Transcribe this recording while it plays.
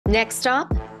Next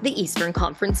up, the Eastern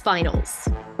Conference Finals.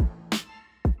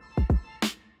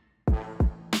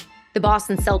 The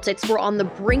Boston Celtics were on the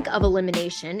brink of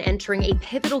elimination, entering a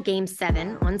pivotal Game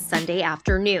 7 on Sunday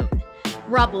afternoon.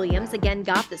 Rob Williams again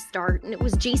got the start, and it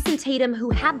was Jason Tatum who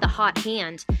had the hot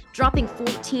hand, dropping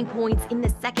 14 points in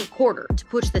the second quarter to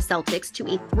push the Celtics to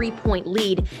a 3-point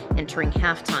lead entering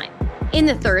halftime. In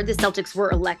the third, the Celtics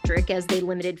were electric as they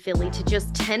limited Philly to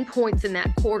just 10 points in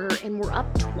that quarter and were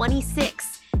up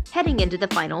 26, heading into the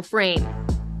final frame.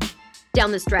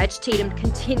 Down the stretch, Tatum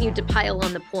continued to pile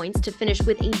on the points to finish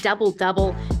with a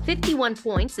double-double, 51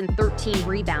 points and 13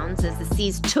 rebounds as the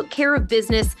C's took care of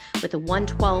business with a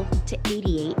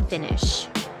 112-88 finish.